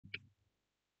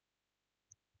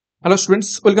Hello students,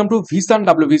 welcome to Vision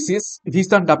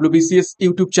WBCS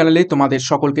YouTube চ্যানেলে তোমাদের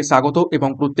সকলকে স্বাগত এবং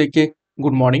প্রত্যেককে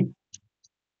গুড মর্নিং।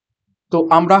 তো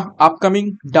আমরা আপকামিং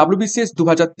WBCS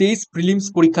 2023 প্রিলিমস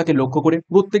পরীক্ষাকে লক্ষ্য করে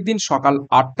প্রত্যেকদিন সকাল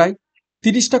 8টায়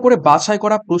 30টা করে বাছাই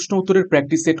করা প্রশ্ন উত্তরের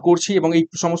প্র্যাকটিস সেট করছি এবং এই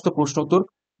সমস্ত প্রশ্ন উত্তর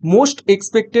মোস্ট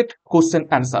এক্সপেক্টেড কোশ্চেন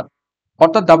অ্যান্সার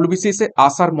অর্থাৎ WBCS এ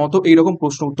আসার মতো এইরকম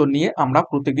প্রশ্ন উত্তর নিয়ে আমরা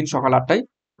প্রত্যেকদিন সকাল 8টায়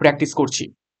প্র্যাকটিস করছি।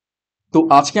 তো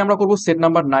আজকে আমরা করব সেট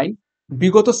নাম্বার 9।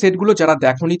 বিগত সেটগুলো যারা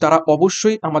দেখোনি তারা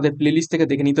অবশ্যই আমাদের প্লেলিস্ট থেকে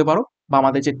দেখে নিতে পারো বা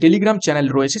আমাদের যে টেলিগ্রাম চ্যানেল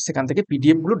রয়েছে সেখান থেকে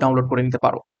পিডিএফ গুলো ডাউনলোড করে নিতে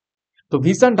পারো। তো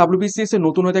ভিসান WBCS এ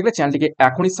নতুন হয়ে থাকলে চ্যানেলটিকে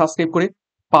এখনই সাবস্ক্রাইব করে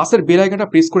পাশের বেল আইকনটা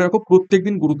প্রেস করে রাখো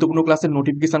প্রত্যেকদিন গুরুত্বপূর্ণ ক্লাসের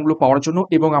নোটিফিকেশনগুলো পাওয়ার জন্য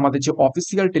এবং আমাদের যে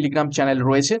অফিসিয়াল টেলিগ্রাম চ্যানেল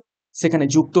রয়েছে সেখানে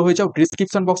যুক্ত হয়ে যাও।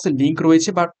 ডিসক্রিপশন বক্সে লিংক রয়েছে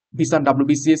বা ভিসান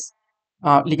WBCS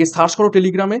লিখে সার্চ করো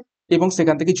টেলিগ্রামে এবং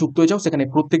সেখান থেকে যুক্ত হয়ে যাও। সেখানে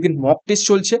প্রত্যেকদিন মক টেস্ট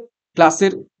চলছে,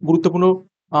 ক্লাসের গুরুত্বপূর্ণ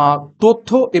তথ্য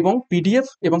এবং পিডিএফ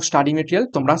এবং স্টাডি মেটেরিয়াল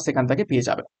তোমরা সেখান থেকে পেয়ে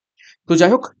যাবে। তো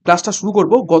যাই হোক, ক্লাসটা শুরু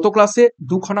করব। গত ক্লাসে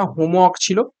দুখানা হোমওয়ার্ক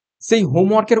ছিল, সেই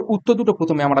হোমওয়ার্কের উত্তর দুটো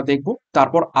প্রথমে আমরা দেখব,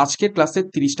 তারপর আজকের ক্লাসে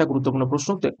 30টা গুরুত্বপূর্ণ প্রশ্ন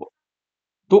দেখব।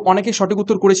 তো অনেকে সঠিক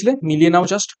উত্তর করেছিলে, মিলিয়ে নাও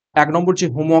জাস্ট। 1 নম্বর যে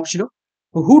হোমওয়ার্ক ছিল,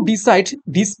 হু decide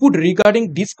dispute regarding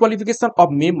disqualification of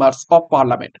members of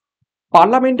parliament.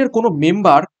 পার্লামেন্টের কোনো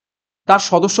মেম্বার তার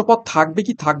সদস্যপদ থাকবে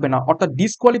কি থাকবে না অর্থাৎ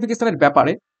ডিসকোয়ালিফিকেশনের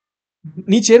ব্যাপারে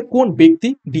নিচের কোন ব্যক্তি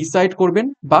ডিসাইড করবেন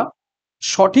বা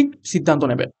সঠিক সিদ্ধান্ত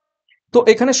নেবেন। তো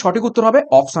এখানে সঠিক উত্তর হবে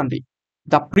option D,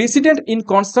 the president in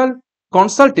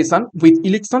consultation with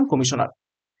election commissioner.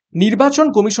 নির্বাচন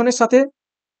কমিশনের সাথে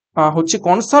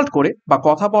কনসাল্ট করে বা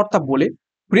কথাবার্তা বলে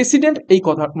প্রেসিডেন্ট এই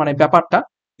কথা ব্যাপারটা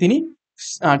তিনি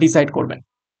ডিসাইড করবেন।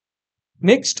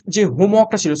 নেক্সট যে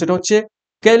হোমওয়ার্কটা ছিল সেটা হচ্ছে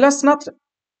Kailasanath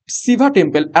শিভা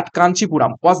temple at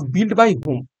Kanchipuram was build by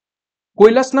হুম।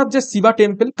 কৈলাসনাথ যে শিবা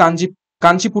টেম্পল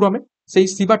কাঞ্চিপুরমে, সেই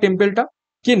শিবা টেম্পলটা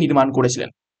কে নির্মাণ করেছিলেন?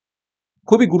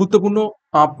 খুবই গুরুত্বপূর্ণ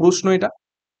প্রশ্ন এটা।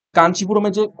 কাঞ্চিপুরমে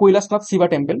যে কৈলাসনাথ শিবা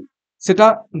টেম্পল সেটা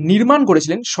নির্মাণ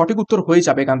করেছিলেন, সঠিক উত্তর হয়ে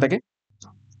যাবে এখান থেকে।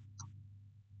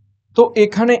 তো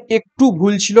এখানে একটু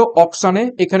ভুল ছিল অপশানে,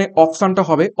 এখানে অপশানটা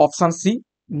হবে অপশান সি,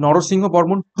 নরসিংহ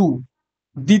বর্মন 2,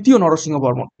 দ্বিতীয়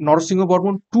নরসিংহ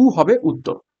বর্মন 2 হবে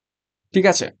উত্তর। ঠিক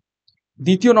আছে,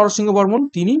 দ্বিতীয় নরসিংহ বর্মন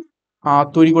তিনি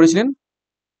তৈরি করেছিলেন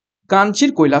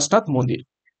কাঞ্চির কৈলাসনাথ মন্দির।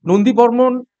 নন্দী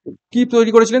বর্মন কি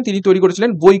তৈরি করেছিলেন? তিনি তৈরি করেছিলেন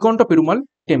বৈকুণ্ঠ পেরুমাল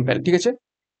টেম্পল। ঠিক আছে,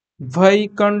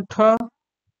 বৈকুণ্ঠ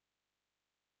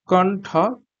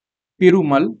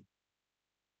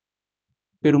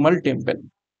পেরুমাল টেম্পল।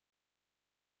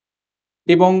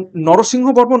 এবং নরসিংহ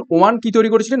বর্মন 1 কি তৈরি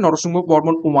করেছিলেন? নরসিংহ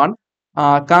বর্মন 1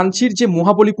 কাঞ্চির যে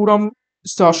মহাবলীপুরম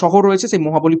শহর রয়েছে সেই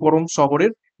মহাবলীপুরম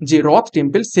শহরের যে রথ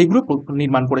টেম্পল সেগুলো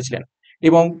নির্মাণ করেছিলেন।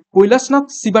 এবং কৈলাসনাথ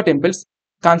শিবা টেম্পল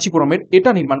কাঞ্চিপুরমের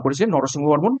এটা নির্মাণ করেছিলেন নরসিংহ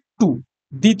বর্মন 2,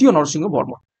 দ্বিতীয় নরসিংহ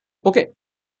বর্মন। ওকে,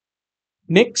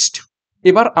 নেক্সট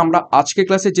এবার আমরা আজকে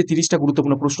ক্লাসে যে 30টা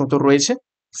গুরুত্বপূর্ণ প্রশ্ন উত্তর রয়েছে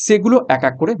সেগুলো এক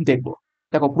এক করে দেখব।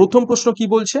 দেখো, প্রথম প্রশ্ন কি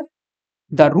বলছে?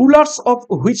 The rulers of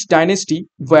which dynasty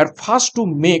were first to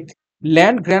make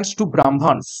land grants to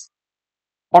Brahmans?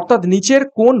 অর্থাৎ নিচের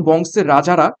কোন বংশের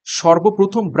রাজারা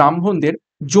সর্বপ্রথম ব্রাহ্মণদের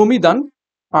জমিদান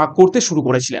করতে শুরু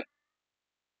করেছিলেন?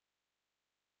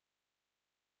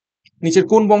 নিচের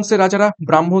কোন বংশের রাজারা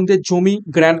ব্রাহ্মণদের জমি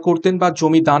গ্র্যান্ট করতেন বা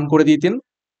জমি দান করে দিতেন?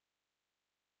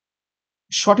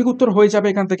 সঠিক উত্তর হয়ে যাবে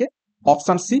এখান থেকে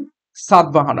অপশন সি,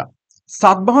 সাতবাহনা।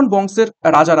 সাতবাহন বংশের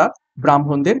রাজারা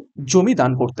ব্রাহ্মণদের জমি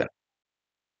দান করতেন।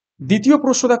 দ্বিতীয়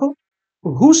প্রশ্ন দেখো,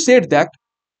 who said that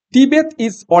তিবেত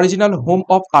is original home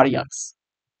of Aryan's?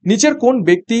 নিচের কোন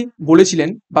ব্যক্তি বলেছিলেন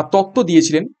বা তত্ত্ব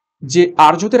দিয়েছিলেন যে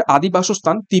আর্যদের আদি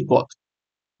বাসস্থান তিব্বত?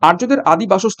 আর্যদের আদি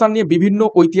বাসস্থান নিয়ে বিভিন্ন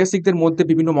ঐতিহাসিকদের মধ্যে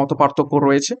বিভিন্ন মতপার্থক্য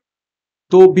রয়েছে,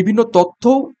 তো বিভিন্ন তথ্য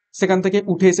সেখান থেকে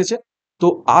উঠে এসেছে। তো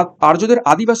আর্যদের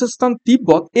আদি বাসস্থান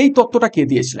তিব্বত এই তত্ত্বটা কে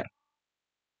দিয়েছিলেন?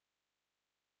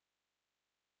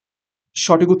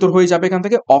 সঠিক উত্তর হয়ে যাবে এখান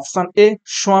থেকে অপশন এ,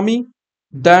 স্বামী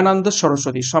দয়ানন্দ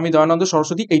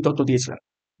সরস্বতী এই তত্ত্ব দিয়েছিলেন।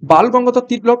 বাল গঙ্গাধর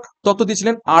তিলক তত্ত্ব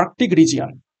দিয়েছিলেন আর্কটিক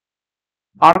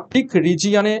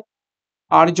রিজিয়ানে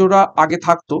আর্যরা আগে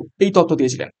থাকতো এই তত্ত্ব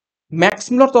দিয়েছিলেন। ম্যাক্স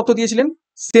মুলার তত্ত্ব দিয়েছিলেন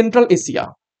সেন্ট্রাল এশিয়া।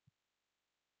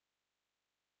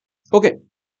 ওকে,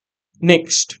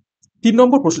 নেক্সট 3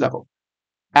 নম্বর প্রশ্ন দেখো,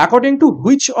 according to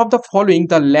which of the following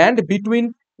the land between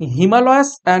Himalayas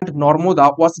and Narmada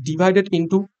was divided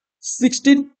into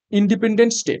 16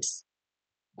 independent states?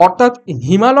 অর্থাৎ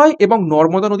হিমালয় এবং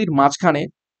নর্মদা নদীর মাঝখানে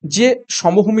যে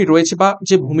সমভূমি রয়েছে বা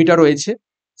যে ভূমিটা রয়েছে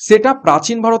সেটা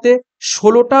প্রাচীন ভারতে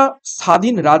 16টা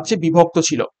স্বাধীন রাজ্যে বিভক্ত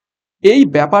ছিল। এই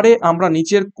ব্যাপারে আমরা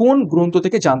নিচের কোন গ্রন্থ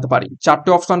থেকে জানতে পারি? 4টে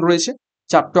অপশন রয়েছে,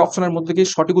 4টে অপশনের মধ্যে কি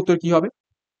সঠিক উত্তর কি হবে?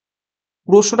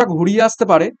 প্রশ্নটা ঘুরিয়ে আসতে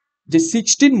পারে যে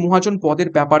 16 মহাজন পদের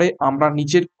ব্যাপারে আমরা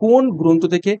নিচের কোন গ্রন্থ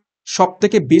থেকে সব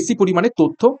থেকে বেশি পরিমাণে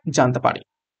তথ্য জানতে পারি?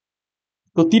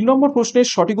 তো 3 নম্বর প্রশ্নের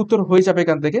সঠিক উত্তর হয়ে যাবে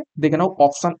এখান থেকে, দেখে নাও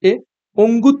অপশন এ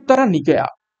অঙ্গুত্তরা নিকায়া।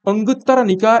 অঙ্গুত্তরা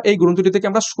নিকায়া এই গ্রন্থটি থেকে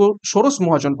আমরা ষোড়শ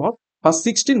মহাজন পদ বা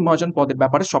 16 মহাজন পদের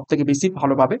ব্যাপারে সব থেকে বেশি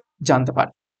ভালোভাবে জানতে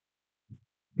পারি।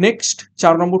 নেক্সট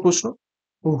 4 নম্বর প্রশ্ন,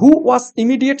 হু ওয়াজ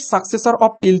ইমিডিয়েট সাকসেসর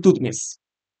অফ ইলতুৎমিশ?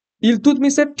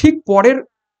 ইলতুৎমিশের ঠিক পরের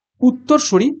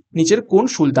উত্তরসূরি নিচের কোন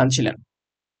সুলতান ছিলেন?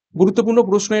 গুরুত্বপূর্ণ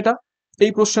প্রশ্ন এটা।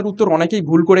 এই প্রশ্নের উত্তর অনেকেই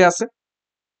ভুল করে আসে,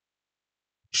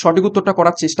 সঠিক উত্তরটা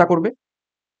করার চেষ্টা করবে।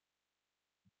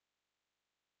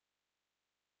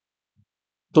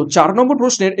 তো 4 নম্বর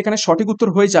প্রশ্নের এখানে সঠিক উত্তর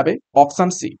হয়ে যাবে অপশন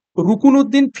সি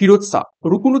রুকুনুদ্দিন ফিরোজ শাহ।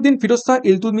 রুকুনুদ্দিন ফিরোজ শাহ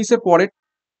ইলতুৎমিশের পরে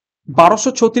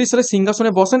 1236 সালে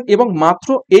সিংহাসনে বসেন এবং মাত্র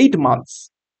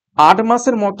 8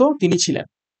 মাসের মতো তিনি ছিলেন।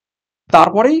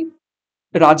 তারপরেই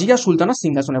রাজিয়া সুলতানা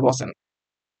সিংহাসনে বসেন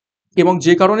এবং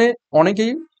যে কারণে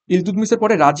অনেকেই ইলতুৎমিশের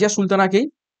পরে রাজিয়া সুলতানাকেই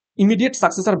ইমিডিয়েট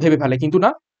সাকসেসর ভেবে ফেলে, কিন্তু না,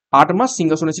 8 মাস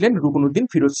সিংহাসনে ছিলেন রুকুনুদ্দিন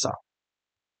ফিরোজ শাহ।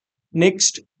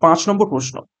 নেক্সট 5 নম্বর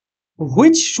প্রশ্ন,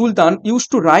 which Sultan use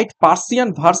to right Persian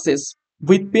versus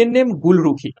with pen name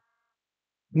গুলরুখি?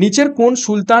 নিচের কোন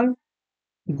সুলতান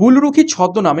গুলরুখি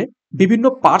ছদ্মনামে বিভিন্ন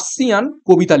পার্সিয়ান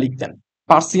কবিতা লিখতেন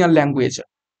পার্সিয়ান ল্যাঙ্গুয়েজে?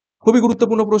 খুবই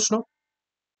গুরুত্বপূর্ণ প্রশ্ন।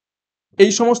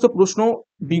 এই সমস্ত প্রশ্ন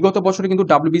বিগত বছরে কিন্তু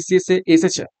WBCS এ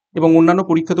এসেছে এবং অন্যান্য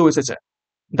পরীক্ষাতেও এসেছে।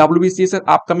 WBCS এর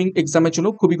আপকামিং এক্সামের জন্য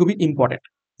খুবই খুবই ইম্পর্টেন্ট।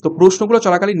 তো প্রশ্নগুলো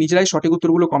চলাকালীন নিজেরাই সঠিক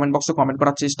উত্তরগুলো কমেন্ট বক্সে কমেন্ট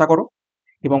করার চেষ্টা করো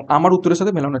এবং আমার উত্তরের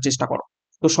সাথে মেলানোর চেষ্টা করো।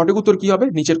 তো সঠিক উত্তর কি হবে?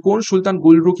 নিচের কোন সুলতান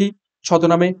গুলরুখি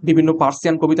ছদ্মনামে বিভিন্ন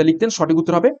পার্সিয়ান কবিতা লিখতেন? সঠিক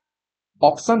উত্তর হবে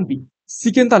অপশন বি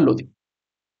সিকেন্দার লোদি।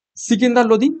 সিকেন্দার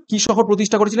লোদি কি শহর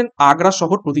প্রতিষ্ঠা করেছিলেন? আগ্রা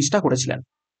শহর প্রতিষ্ঠা করেছিলেন।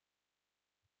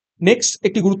 নেক্সট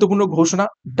একটি গুরুত্বপূর্ণ ঘোষণা,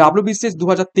 WBCS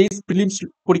 2023 প্রিলিমস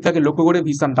পরীক্ষাকে লক্ষ্য করে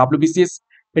vision WBCS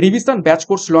revision batch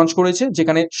course launch করেছে,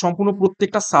 যেখানে সম্পূর্ণ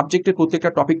প্রত্যেকটা সাবজেক্টের প্রত্যেকটা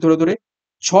টপিক ধরে ধরে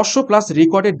 600 প্লাস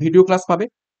রেকর্ডেড ভিডিও ক্লাস পাবে,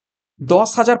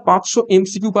 10,500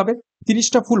 MCQ পাবে,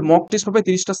 30টা ফুল মক টেস্ট পাবে,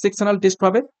 30টা সেকশনাল টেস্ট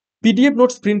পাবে, PDF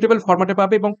নোটস প্রিন্টেবল ফরম্যাটে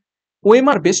পাবে এবং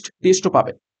OMR বেস্ট টেস্টও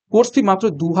পাবে। কোর্স ফি মাত্র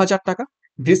 2000 টাকা।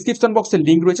 ডিসক্রিপশন বক্সে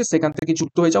লিঙ্ক রয়েছে, সেখান থেকে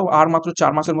যুক্ত হয়ে যাও। আর মাত্র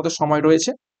 4 মাসের মতো সময়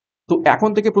রয়েছে। তো এখন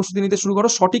থেকে প্রস্তুতি নিতে শুরু করো,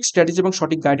 সঠিক স্ট্র্যাটেজি এবং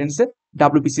সঠিক গাইডেন্সে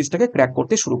WBCSটাকে ক্র্যাক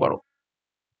করতে শুরু করো।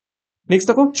 নেক্সট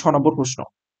দেখো 6 নম্বর প্রশ্ন,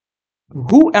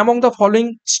 হু among the following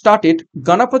started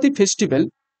Ganapati festival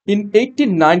in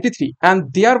 1893 and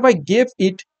there by gave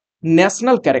it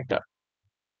national character?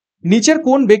 নিচের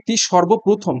কোন ব্যক্তি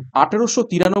সর্বপ্রথম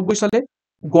 1893 সালে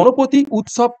গণপতি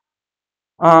উৎসব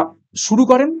শুরু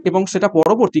করেন এবং সেটা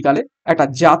পরবর্তীকালে একটা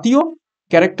জাতীয়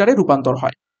ক্যারেক্টারে রূপান্তর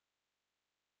হয়?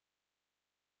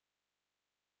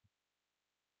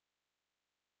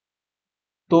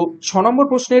 তো 6 নম্বর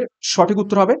প্রশ্নের সঠিক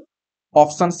উত্তর হবে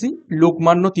অপশন সি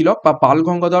লোকমান্য তিলক বা বাল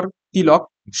গঙ্গাধর তিলক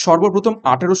সর্বপ্রথম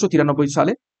 1893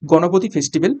 সালে গণপতি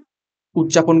ফেস্টিভ্যাল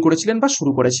উদযাপন করেছিলেন বা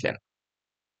শুরু করেছিলেন।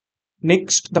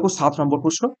 নেক্সট দেখো 7 নম্বর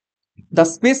প্রশ্ন, the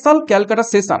special Calcutta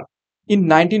session in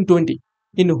 1920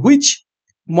 in which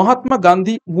Mahatma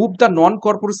Gandhi move the non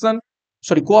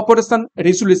cooperation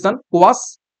resolution was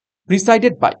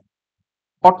presided by?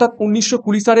 অর্থাৎ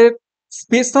 1920 সালের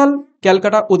স্পেশাল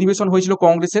ক্যালকাটা অধিবেশন হয়েছিল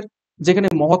কংগ্রেসের, যেখানে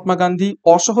মহাত্মা গান্ধী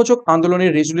অসহযোগ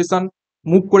আন্দোলনের রেজুলেশন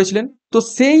মুভ করেছিলেন। তো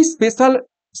সেই স্পেশাল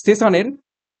সেশনের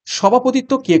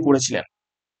সভাপতিত্ব কে করেছিলেন?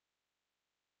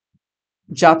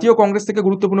 জাতীয় কংগ্রেস থেকে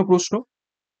গুরুত্বপূর্ণ প্রশ্ন।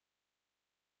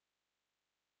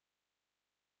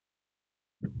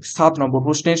 7 নম্বর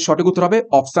প্রশ্নের সঠিক উত্তর হবে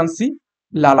option C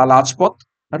Lala Lajpat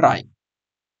Rai.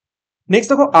 Next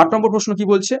দেখো 8 নম্বর প্রশ্ন কি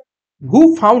বলছে, who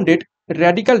founded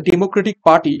radical Democratic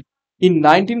party in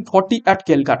 1940 at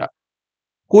Calcutta?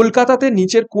 কলকাতাতে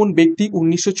নিচের কোন ব্যক্তি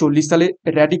 1940 সালে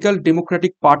র্যাডিক্যাল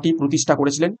ডেমোক্রেটিক পার্টি প্রতিষ্ঠা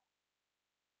করেছিলেন?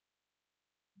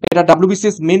 এটা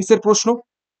WBCS মেন্স এর প্রশ্ন।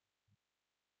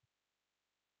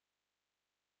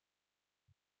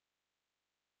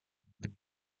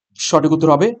 সঠিক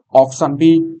উত্তর হবে অপশন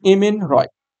বি MN রয়।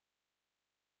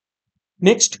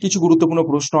 নেক্সট কিছু গুরুত্বপূর্ণ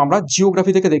প্রশ্ন আমরা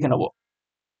জিওগ্রাফি থেকে দেখে নেব।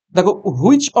 দেখো,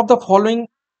 which of the following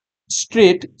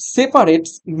straight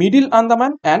separates middle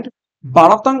Andaman and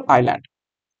বারাতাং island?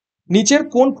 নিচের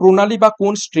কোন প্রণালী বা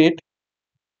কোন স্ট্রেট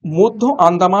মধ্য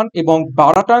আন্দামান এবং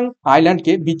বারাটাং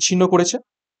আইল্যান্ডকে বিচ্ছিন্ন করেছে?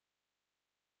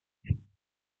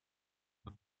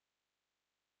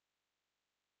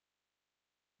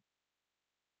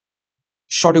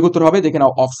 সঠিক উত্তর হবে, দেখে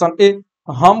নাও, অপশন এ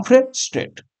হামফ্রে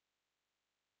স্ট্রেট।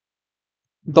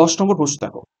 10 নম্বর প্রশ্ন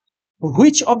দেখো,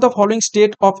 which of the following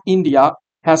state of India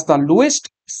has the lowest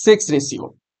sex ratio?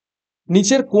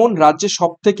 নিচের কোন রাজ্যে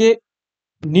সব থেকে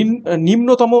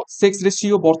নিম্নতম সেক্স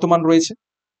রেশিও বর্তমান রয়েছে?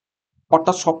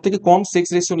 অর্থাৎ সব থেকে কম সেক্স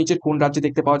রেশিও নিচের কোন রাজ্যে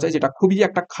দেখতে পাওয়া যায়, যেটা খুবই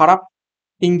একটা খারাপ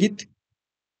ইঙ্গিত?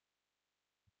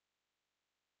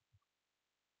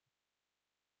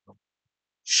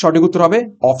 সঠিক উত্তর হবে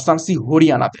অপশন সি,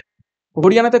 হরিয়ানাতে।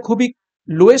 হরিয়ানাতে খুবই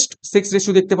লোয়েস্ট সেক্স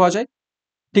রেশিও দেখতে পাওয়া যায়।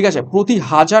 ঠিক আছে, প্রতি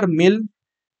 1000 মেল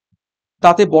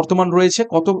তাতে বর্তমান রয়েছে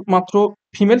কত মাত্র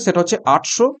ফিমেল, সেটা হচ্ছে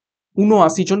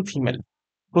 879 জন ফিমেল।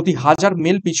 প্রতি 1000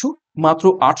 মেল পিছু মাত্র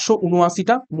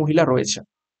 879টা মহিলা রয়েছে।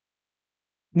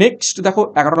 নেক্সট দেখো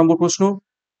 11 নম্বর প্রশ্ন,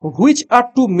 which are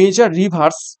two major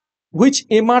reverse which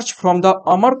emerge from the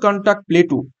আমারকন্টক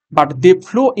plateau but they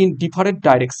flow in different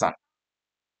direction.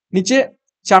 নিচে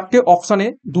চারটে অপশনে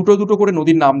দুটো দুটো করে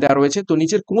নদীর নাম দেওয়া রয়েছে, তো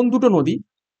নিচের কোন দুটো নদী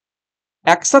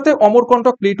একসাথে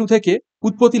অমরকন্টক প্লেটু থেকে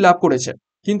উৎপত্তি লাভ করেছে,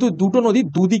 কিন্তু দুটো নদী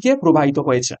দুদিকে প্রবাহিত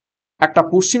হয়েছে? একটা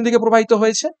পশ্চিম দিকে প্রবাহিত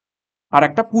হয়েছে আর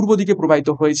একটা পূর্ব দিকে প্রবাহিত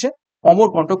হয়েছে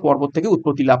অমরকন্টক পর্বত থেকে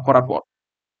উৎপত্তি লাভ করার পর।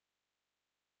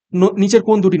 নিচের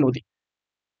কোন দুটি নদী?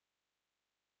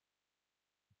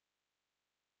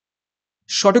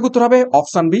 সঠিক উত্তর হবে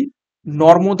অপশন বি,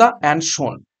 নর্মদা অ্যান্ড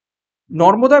সোন।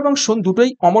 নর্মদা এবং সোন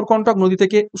দুটোই অমরকন্টক নদী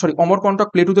থেকে অমরকন্টক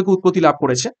প্লেটু থেকে উৎপত্তি লাভ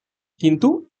করেছে, কিন্তু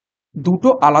দুটো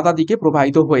আলাদা দিকে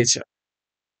প্রবাহিত হয়েছে।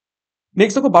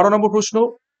 নেক্সট দেখো 12 নম্বর প্রশ্ন,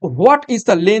 what is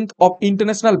the length of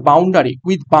international boundary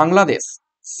with Bangladesh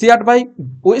shared by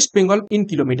West Bengal in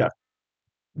kilometre.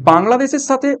 বাংলাদেশের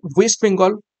সাথে ওয়েস্ট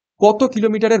বেঙ্গল কত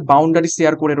কিলোমিটারের বাউন্ডারি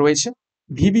শেয়ার করে রয়েছে?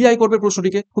 ভিভিআই করবে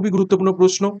প্রশ্নটিকে, খুবই গুরুত্বপূর্ণ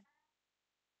প্রশ্ন।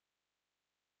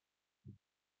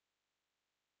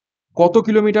 কত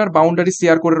কিলোমিটার বাউন্ডারি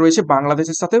শেয়ার করে রয়েছে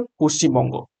বাংলাদেশের সাথে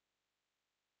পশ্চিমবঙ্গ?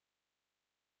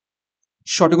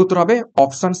 সঠিক উত্তর হবে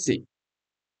অপশন সি,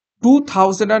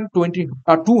 272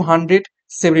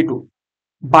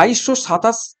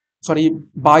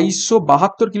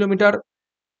 2272 কিলোমিটার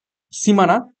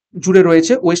সীমানা জুড়ে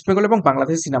রয়েছে ওয়েস্ট বেঙ্গল এবং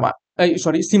বাংলাদেশের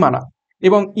সীমানা।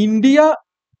 এবং ইন্ডিয়া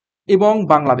এবং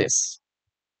বাংলাদেশ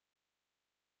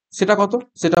সেটা কত?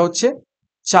 সেটা হচ্ছে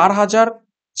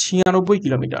 4096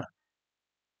 কিলোমিটার।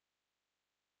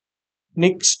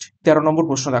 নেক্সট 13 নম্বর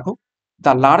প্রশ্ন দেখো,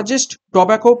 the largest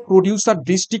tobacco producer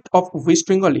district of West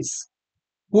Bengal is.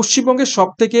 পশ্চিমবঙ্গের সব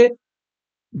থেকে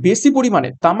বেশি পরিমাণে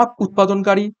তামাক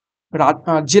উৎপাদনকারী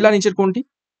জেলা নিচের কোনটি?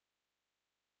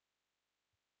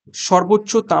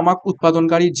 সর্বোচ্চ তামাক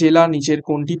উৎপাদনকারী জেলা নিচের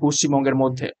কোনটি পশ্চিমবঙ্গের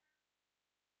মধ্যে?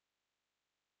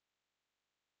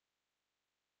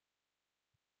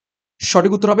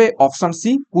 সঠিক উত্তর হবে অপশন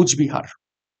সি, কুচবিহার।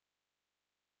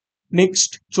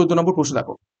 নেক্সট 14 নম্বর প্রশ্ন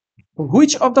দেখো,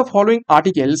 which of the following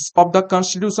articles of the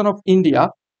constitution of India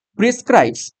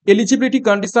প্রেসক্রাইবস eligibility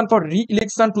condition for রি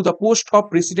election to the post of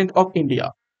president of India.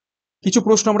 কিছু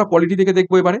প্রশ্ন আমরা পলিটি থেকে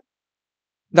দেখবো এবারে।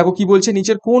 দেখো কি বলছে,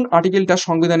 নিচের কোন আর্টিকেলটা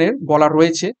সংবিধানের বলা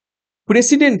রয়েছে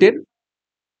প্রেসিডেন্টের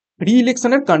রি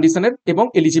ইলেকশনের কন্ডিশনের এবং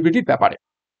এলিজিবিলিটির ব্যাপারে?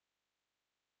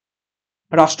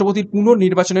 রাষ্ট্রপতির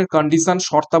পুনর্নির্বাচনের কন্ডিশন,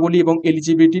 শর্তাবলী এবং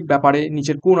এলিজিবিলিটির ব্যাপারে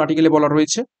নিচের কোন আর্টিকেলে বলা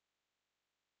রয়েছে?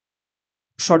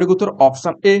 সঠিক উত্তর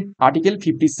অপশন এ, আর্টিকেল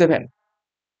 57।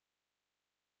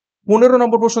 15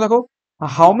 নম্বর প্রশ্ন দেখো,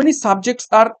 how many subjects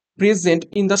R present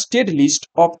in the state list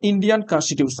of Indian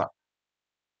constitution.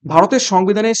 ভারতের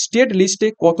সংবিধানের স্টেট লিস্টে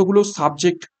কতগুলো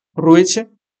সাবজেক্ট রয়েছে?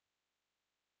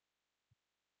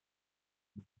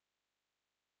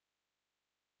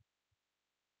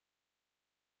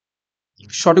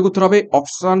 সঠিক উত্তর হবে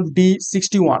অপশন ডি,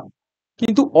 61।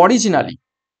 কিন্তু অরিজিনালি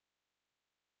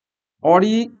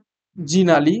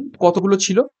কতগুলো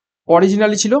ছিল?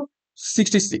 অরিজিনালি ছিল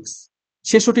 66,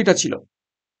 66টা ছিল।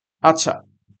 আচ্ছা,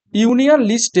 ইউনিয়ন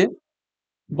লিস্টে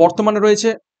বর্তমানে রয়েছে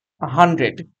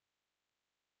 100।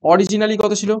 অরিজিনালি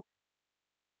কত ছিল?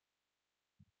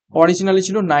 অরিজিনালি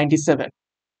ছিল 97।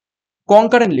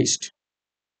 কনকারেন্ট লিস্ট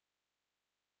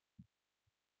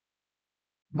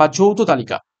বা যৌথ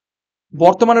তালিকা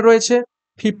বর্তমানে রয়েছে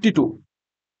 52।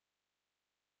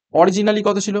 অরিজিনালি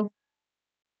কত ছিল?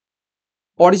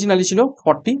 অরিজিনালি ছিল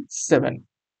 47।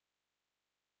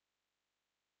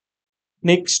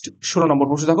 নেক্সট 16 নম্বর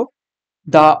প্রশ্ন দেখো,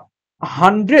 the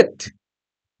 100th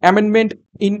amendment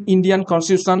in Indian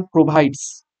constitution provides.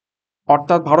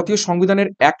 অর্থাৎ ভারতীয় সংবিধানের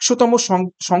 100তম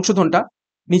সংশোধনটা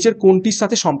নিচের কোনটির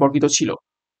সাথে সম্পর্কিত ছিল?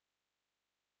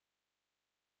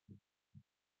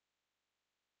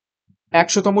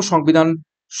 100তম সংবিধান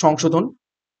সংশোধন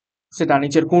সেটা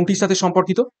নিচের কোনটির সাথে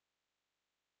সম্পর্কিত?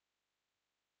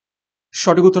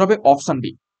 সঠিক উত্তর হবে option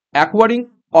B, acquiring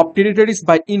of territories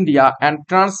by India and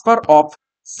transfer of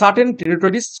certain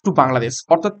territories two Bangladesh.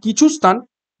 অর্থাৎ কিছু স্থান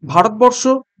ভারতবর্ষ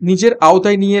নিজের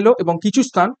আওতায় নিয়ে এলো এবং কিছু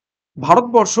স্থান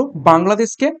ভারতবর্ষ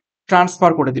বাংলাদেশকে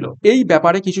ট্রান্সফার করে দিল। এই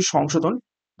ব্যাপারে কিছু সংশোধন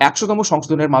 100তম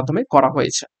সংশোধনের মাধ্যমে করা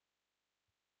হয়েছে।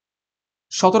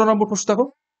 17 নম্বর প্রশ্ন দেখো,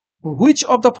 Which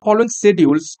of the following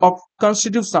schedules of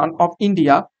Constitution of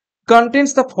India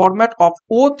contains the format of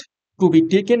oath to be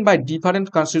taken by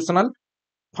different constitutional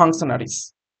functionaries?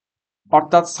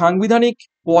 অর্থাৎ সাংবিধানিক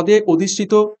পদে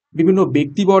অধিষ্ঠিত বিভিন্ন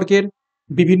ব্যক্তিবর্গের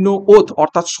বিভিন্ন ওথ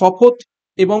অর্থাৎ শপথ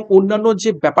এবং অন্যান্য যে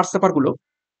ব্যাপার স্যাপারগুলো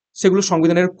সেগুলো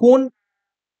সংবিধানের কোন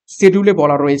শিডিউলে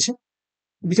বলা রয়েছে,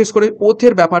 বিশেষ করে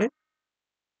ওথের ব্যাপারে,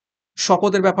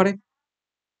 শপথের ব্যাপারে?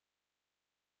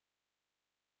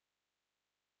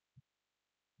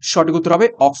 সঠিক উত্তর হবে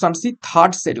অপশন সি,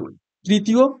 থার্ড শিডিউল,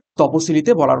 তৃতীয়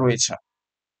তপশিলিতে বলা রয়েছে।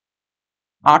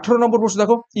 18 নম্বর প্রশ্ন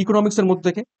দেখো ইকোনমিক্স এর মধ্যে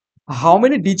থেকে, how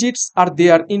many digits R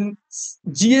there in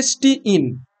GST in,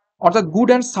 অর্থাৎ good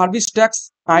and service tax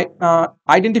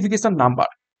identification number.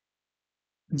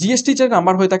 GST যে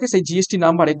নাম্বার হয়ে থাকে সেই জিএসটি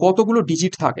নাম্বারে কতগুলো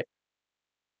ডিজিট থাকে?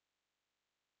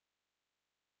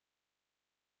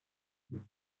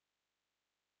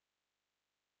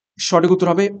 সঠিক উত্তর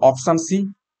হবে অপশন সি,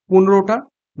 15টা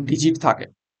ডিজিট থাকে।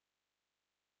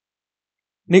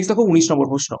 নেক্সট দেখো 19 নম্বর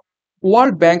প্রশ্ন,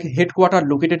 world bank headquarter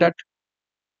located at,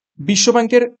 বিশ্ব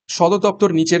ব্যাংকের সদর দপ্তর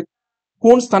নিচের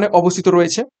কোন স্থানে অবস্থিত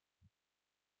রয়েছে?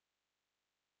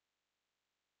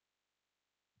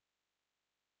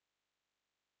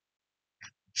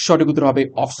 সঠিক উত্তর হবে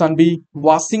অপশন বি,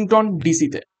 ওয়াশিংটন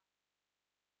ডিসিতে।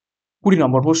 20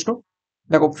 নম্বর প্রশ্ন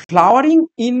দেখো, flowering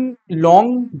in long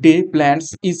day plants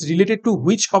is related to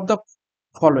which of the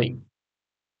following?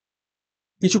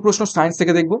 কিছু প্রশ্ন সায়েন্স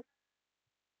থেকে দেখব।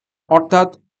 অর্থাৎ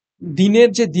দিনের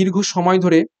যে দীর্ঘ সময়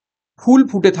ধরে ফুল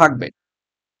ফুটে থাকবে,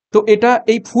 তো এটা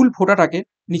এই ফুল ফোটাটাকে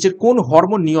নিচের কোন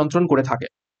হরমোন নিয়ন্ত্রণ করে থাকে?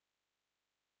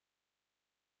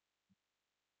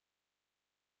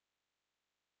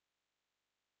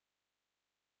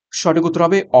 সঠিক উত্তর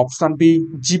হবে অপশন বি,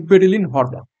 জিব্বেরেলিন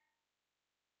হরমোন।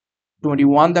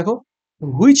 21 দেখো,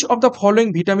 which of the following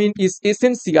vitamin is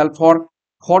essential for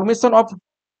formation of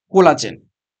collagen?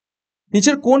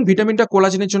 নিচের কোন ভিটামিনটা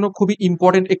কোলাজেনের জন্য খুবই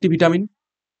ইম্পর্টেন্ট একটি ভিটামিন?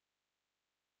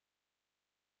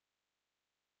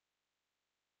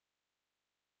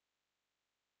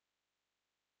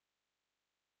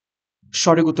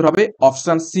 সঠিক উত্তর হবে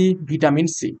অপশন সি, ভিটামিন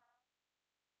সি।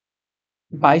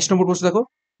 22 নম্বর প্রশ্ন দেখো,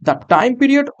 the time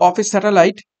period of A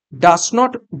satellite does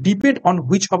not depend on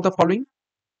which of the following?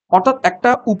 অর্থাৎ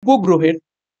একটা উপগ্রহের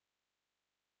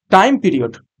টাইম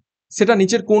পিরিয়ড সেটা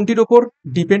নিচের কোনটির ওপর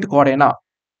ডিপেন্ড করে না?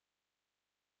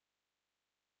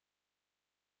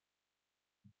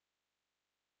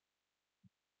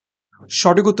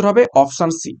 সঠিক উত্তর হবে option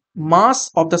C, mass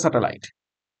of the satellite.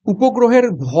 উপগ্রহের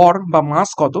ভর বা মাস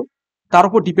কত তার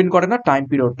উপর ডিপেন্ড করে না টাইম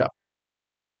পিরিয়ডটা।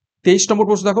 23 নম্বর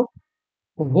প্রশ্ন দেখো,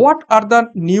 what are the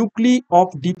nuclei of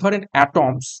different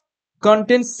atoms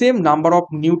contain same number of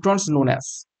নিউট্রনস known as?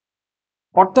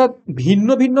 অর্থাৎ ভিন্ন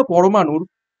ভিন্ন পরমাণুর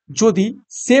যদি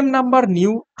সেম নাম্বার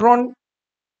নিউট্রন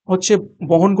হচ্ছে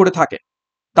বহন করে থাকে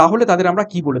তাহলে তাদের আমরা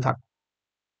কি বলে থাকি?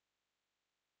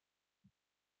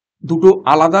 দুটো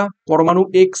আলাদা পরমাণু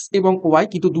এক্স এবং ওয়াই,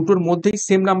 কিন্তু দুটোর মধ্যেই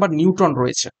সেম নাম্বার নিউট্রন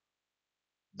রয়েছে,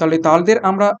 তাহলে তাদের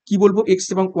আমরা কি বলবো? এক্স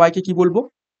এবং ওয়াই কে কি বলবো?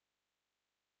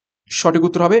 সঠিক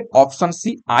উত্তর হবে অপশন সি,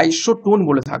 আইসোটোন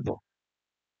বলে থাকবো।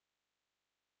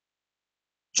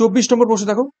 24 নম্বর প্রশ্ন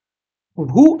দেখো,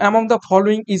 হু among the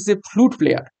following is a flute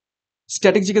player?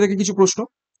 Static GK থেকে কিছু প্রশ্ন,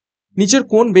 নিচের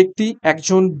কোন ব্যক্তি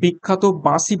একজন বিখ্যাত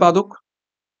বাঁশি বাদক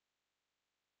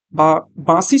বা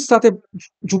বাঁশির সাথে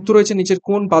যুক্ত রয়েছে নিচের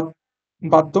কোন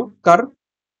বাদ্যকার?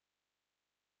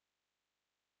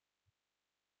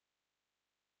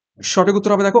 সঠিক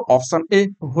উত্তর হবে দেখো অপশন এ,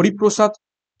 হরিপ্রসাদ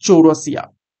চৌরসিয়া।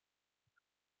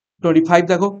 25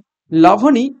 দেখো,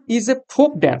 লাভনি is a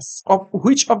folk dance of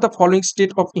which of the following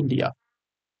state of India?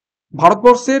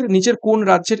 ভারতবর্ষের নিচের কোন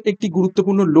রাজ্যের একটি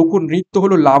গুরুত্বপূর্ণ লোকনৃত্য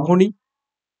হলো লাভনি?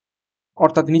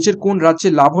 অর্থাৎ নিচের কোন রাজ্যে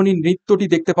লাভনি নৃত্যটি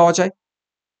দেখতে পাওয়া যায়?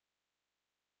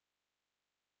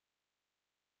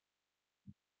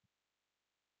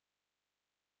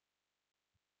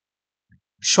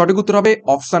 সঠিক উত্তর হবে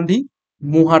অপশন ডি,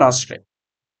 মহারাষ্ট্রে।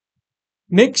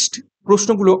 নেক্সট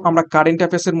প্রশ্নগুলো আমরা কারেন্ট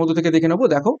অ্যাফেয়ার্সের মধ্যে থেকে দেখে নেব।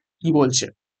 দেখো কি বলছে,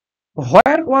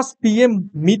 হোয়ার ওয়াজ পিএম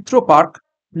মিত্র পার্ক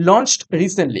লঞ্চড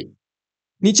রিসেন্টলি?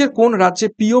 নিচের কোন রাজ্যে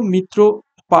পিএম মিত্র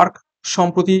পার্ক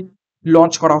সম্প্রতি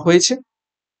লঞ্চ করা হয়েছে?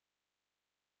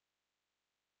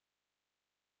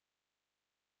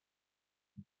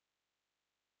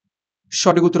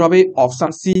 সঠিক উত্তর হবে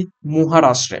অপশন সি,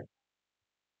 মহারাষ্ট্রে।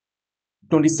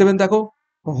 27 দেখো,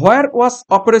 হোয়ার ওয়াজ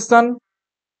operation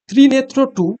Trinetra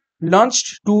two launched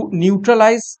two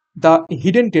neutralise the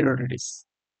hidden terrorist?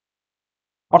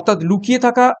 অর্থাৎ লুকিয়ে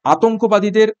থাকা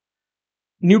আতঙ্কবাদীদের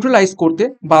নিউট্রালাইজ করতে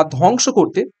বা ধ্বংস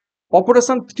করতে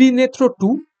অপারেশন ত্রিনেত্র টু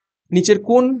নিচের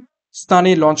কোন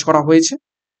স্থানে লঞ্চ করা হয়েছে?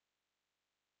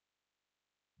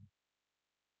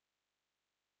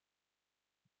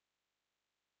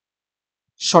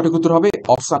 সঠিক উত্তর হবে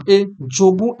option A,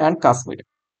 Jammu and Kashmir.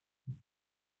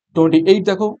 28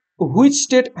 দেখো, হুইচ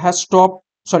স্টেট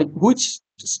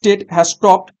হ্যাজ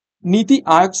টপড নীতি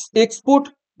আয়োগস এক্সপোর্ট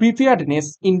প্রিপেয়ারনেস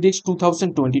ইন্ডেক্স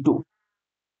 2022?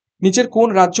 নিচের কোন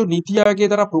রাজ্য নীতি আয়োগের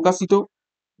দ্বারা প্রকাশিত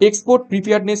এক্সপোর্ট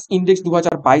প্রিপেয়ারনেস ইন্ডেক্স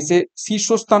 2022-এ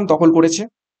শীর্ষস্থান দখল করেছে?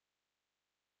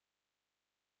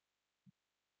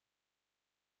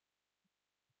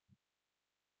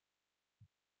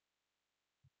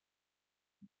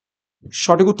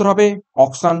 সঠিক উত্তর হবে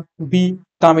অপশন বি,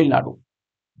 তামিলনাড়ু।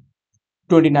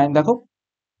 29 দেখো,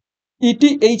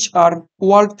 ETHR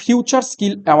world future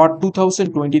skill award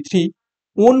 2023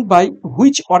 on by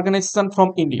which organisation from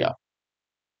India?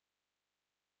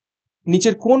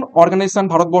 নিচের কোন অর্গানাইজেশন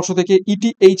ভারতবর্ষ থেকে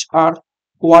ETHR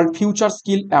world future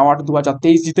skill award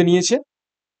 2023 জিতে নিয়েছে?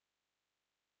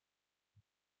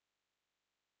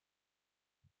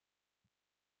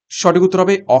 সঠিক উত্তর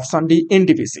হবে অপশন ডি,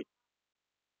 এনটিপিসি।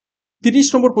 30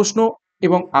 নম্বর প্রশ্ন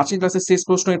এবং আজকের ক্লাসের শেষ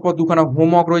প্রশ্ন, এরপর দুখানা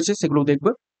হোমওয়ার্ক রয়েছে, সেগুলো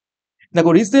দেখবে।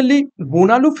 দেখো, recently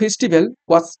Bonalu festival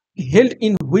was held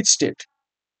in which state?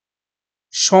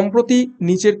 সম্প্রতি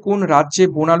নিচের কোন রাজ্যে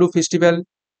বোনালু ফেস্টিভ্যাল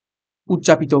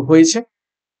উদযাপিত হয়েছে?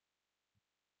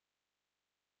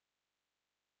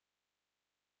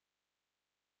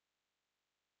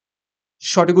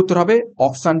 সঠিক উত্তর হবে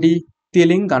অপশন ডি,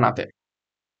 তেলেঙ্গানাতে।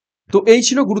 তো এই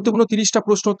ছিল গুরুত্বপূর্ণ 30টা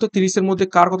প্রশ্ন উত্তর। 30-এর মধ্যে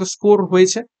কার কত স্কোর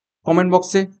হয়েছে কমেন্ট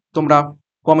বক্সে তোমরা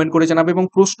কমেন্ট করে জানাবে, এবং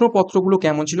প্রশ্নপত্রগুলো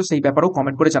কেমন ছিল সেই ব্যাপারেও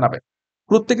কমেন্ট করে জানাবে।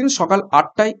 প্রত্যেকদিন সকাল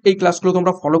 8টায় এই ক্লাসগুলো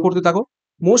তোমরা ফলো করতে থাকো।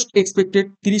 মোস্ট এক্সপেক্টেড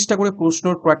 30টা করে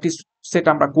প্রশ্নের প্র্যাকটিস সেট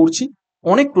আমরা করছি,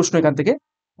 অনেক প্রশ্ন এখান থেকে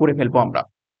করে ফেলবো আমরা।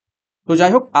 তো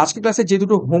যাই হোক, আজকে ক্লাসে যে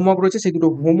দুটো হোমওয়ার্ক রয়েছে সেই দুটো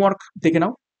হোমওয়ার্ক দেখে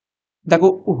নাও। দেখো,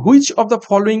 which of the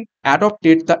following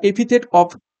adopted the epithet of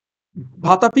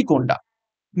ভাতাপিকোন্ডা?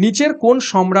 নিচের কোন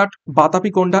সম্রাট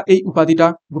বাতাপিকোন্ডা এই উপাধিটা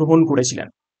গ্রহণ করেছিলেন?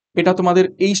 এটা তোমাদের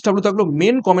এইচডব্লিউ থাকলো,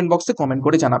 মেন কমেন্ট বক্সে কমেন্ট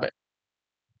করে জানাবে।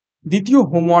 দ্বিতীয়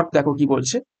হোমওয়ার্ক দেখো কি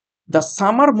বলছে, the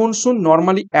summer monsoon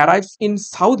normally arrives in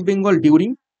south Bengal during,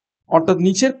 অর্থাৎ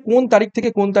নিচের কোন তারিখ থেকে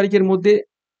কোন তারিখের মধ্যে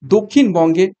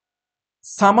দক্ষিণবঙ্গে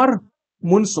সামার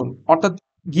মনসুন অর্থাৎ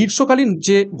গ্রীষ্মকালীন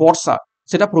যে বর্ষা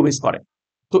সেটা প্রবেশ করে?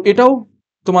 তো এটাও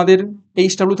তোমাদের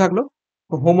এইচডব্লিউ থাকলো,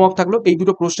 হোমওয়ার্ক থাকলো। এই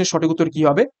দুটো প্রশ্নের সঠিক উত্তর কি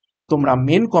হবে তোমরা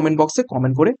মেন কমেন্ট বক্সে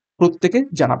কমেন্ট করে প্রত্যেকে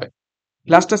জানাবে।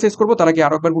 ক্লাসটা শেষ করবো তার আগে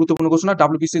আরো একবার গুরুত্বপূর্ণ ঘোষণা,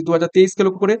 WBCS 2023-কে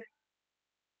লক্ষ্য করে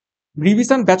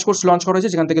রিভিশন ব্যাচ কোর্স লঞ্চ করা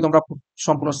হয়েছে, যেখান থেকে তোমরা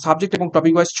সম্পূর্ণ সাবজেক্ট এবং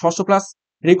topic wise 600 plus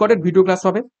recorded video class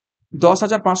পাবে,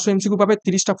 10,500 MCQ পাবে,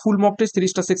 30টা full mock test,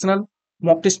 30টা sectional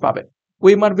mock test পাবে,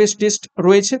 ওএমআর বেস টেস্ট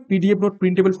রয়েছে, পিডিএফ নোট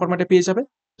প্রিন্টেবল ফরম্যাটে পেয়ে যাবে।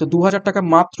 তো 2000 টাকা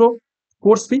মাত্র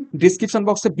কোর্স ফি। ডিসক্রিপশন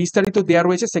বক্সে বিস্তারিত দেওয়া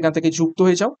রয়েছে, সেখান থেকে যুক্ত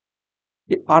হয়ে যাও।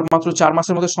 আর মাত্র 4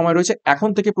 মাসের মধ্যে সময় রয়েছে, এখন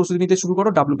থেকে প্রস্তুতি নিতে শুরু করো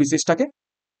WBCS-টাকে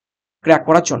ক্র্যাক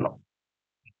করার জন্য।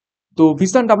 তো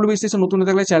ভিশন WBCS নতুন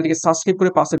হতে গেলে চ্যানেলটিকে সাবস্ক্রাইব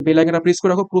করে পাশের বেল আইকনটা প্রেস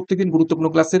করে রাখো প্রত্যেকদিন গুরুত্বপূর্ণ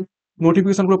ক্লাসের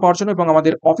নোটিফিকেশনগুলো পাওয়ার জন্য, এবং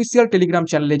আমাদের অফিসিয়াল টেলিগ্রাম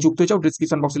চ্যানেলে যুক্ত হয়ে যাও।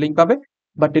 ডিসক্রিপশন বক্সে লিংক পাবে,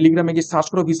 বা টেলিগ্রামে গিয়ে সার্চ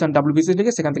করো ভিশন WBCS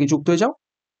লিখে, সেখান থেকে যুক্ত হয়ে যাও।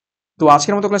 তো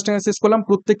আজকের মতো ক্লাসটা শেষ করলাম।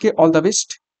 প্রত্যেককে all the best,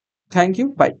 thank you,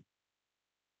 by.